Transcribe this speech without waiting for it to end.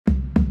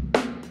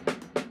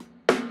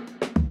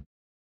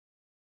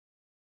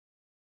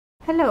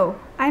Hello,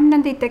 I'm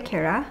Nandita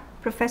Khera,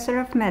 Professor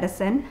of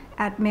Medicine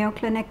at Mayo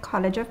Clinic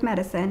College of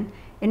Medicine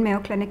in Mayo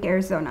Clinic,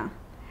 Arizona.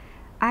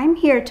 I'm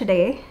here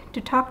today to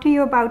talk to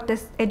you about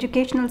this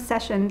educational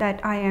session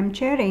that I am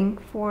chairing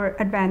for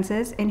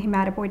advances in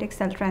hematopoietic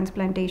cell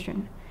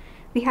transplantation.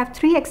 We have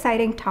three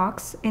exciting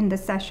talks in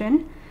this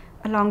session,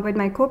 along with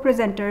my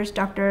co-presenters,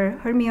 Dr.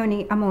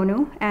 Hermioni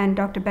Amonoo and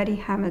Dr. Betty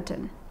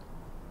Hamilton.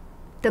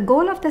 The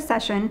goal of the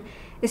session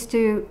is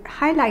to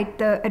highlight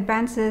the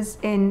advances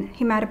in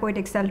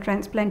hematopoietic cell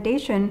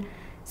transplantation,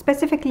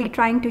 specifically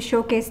trying to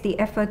showcase the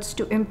efforts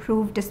to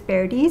improve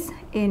disparities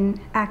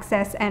in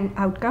access and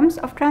outcomes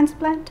of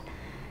transplant,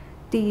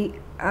 the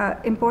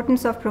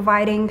importance of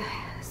providing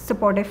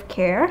supportive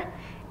care,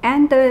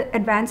 and the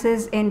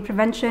advances in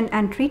prevention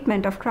and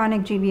treatment of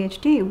chronic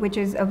GVHD, which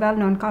is a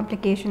well-known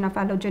complication of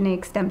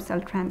allogeneic stem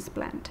cell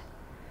transplant.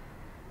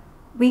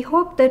 We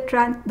hope that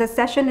the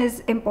session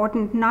is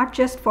important not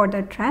just for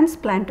the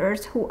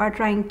transplanters who are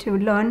trying to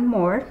learn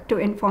more to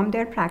inform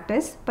their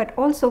practice, but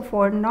also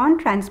for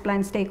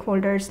non-transplant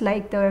stakeholders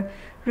like the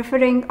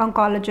referring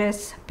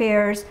oncologists,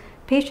 payers,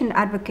 patient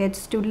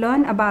advocates to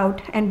learn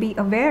about and be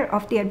aware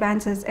of the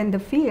advances in the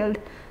field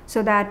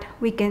so that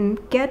we can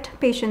get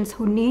patients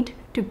who need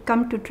to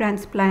come to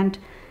transplant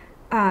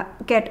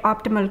get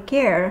optimal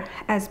care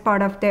as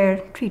part of their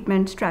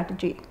treatment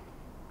strategy.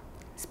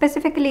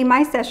 Specifically,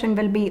 my session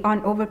will be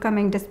on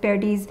overcoming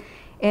disparities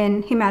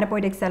in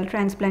hematopoietic cell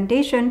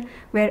transplantation,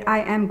 where I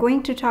am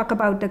going to talk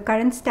about the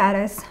current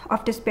status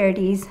of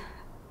disparities,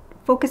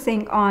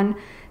 focusing on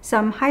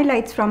some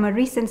highlights from a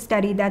recent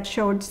study that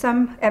showed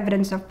some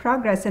evidence of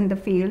progress in the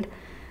field.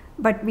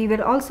 But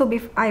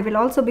I will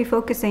also be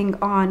focusing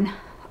on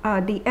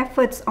the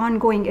efforts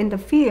ongoing in the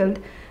field,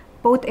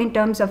 both in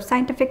terms of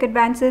scientific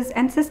advances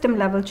and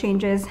system-level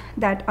changes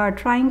that are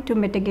trying to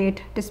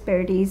mitigate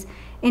disparities,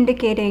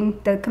 indicating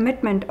the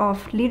commitment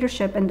of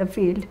leadership in the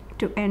field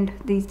to end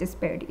these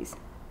disparities.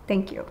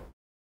 Thank you.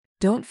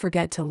 Don't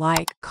forget to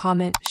like,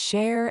 comment,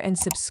 share, and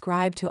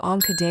subscribe to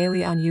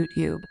OncoDaily on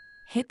YouTube.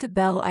 Hit the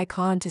bell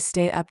icon to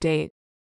stay updated.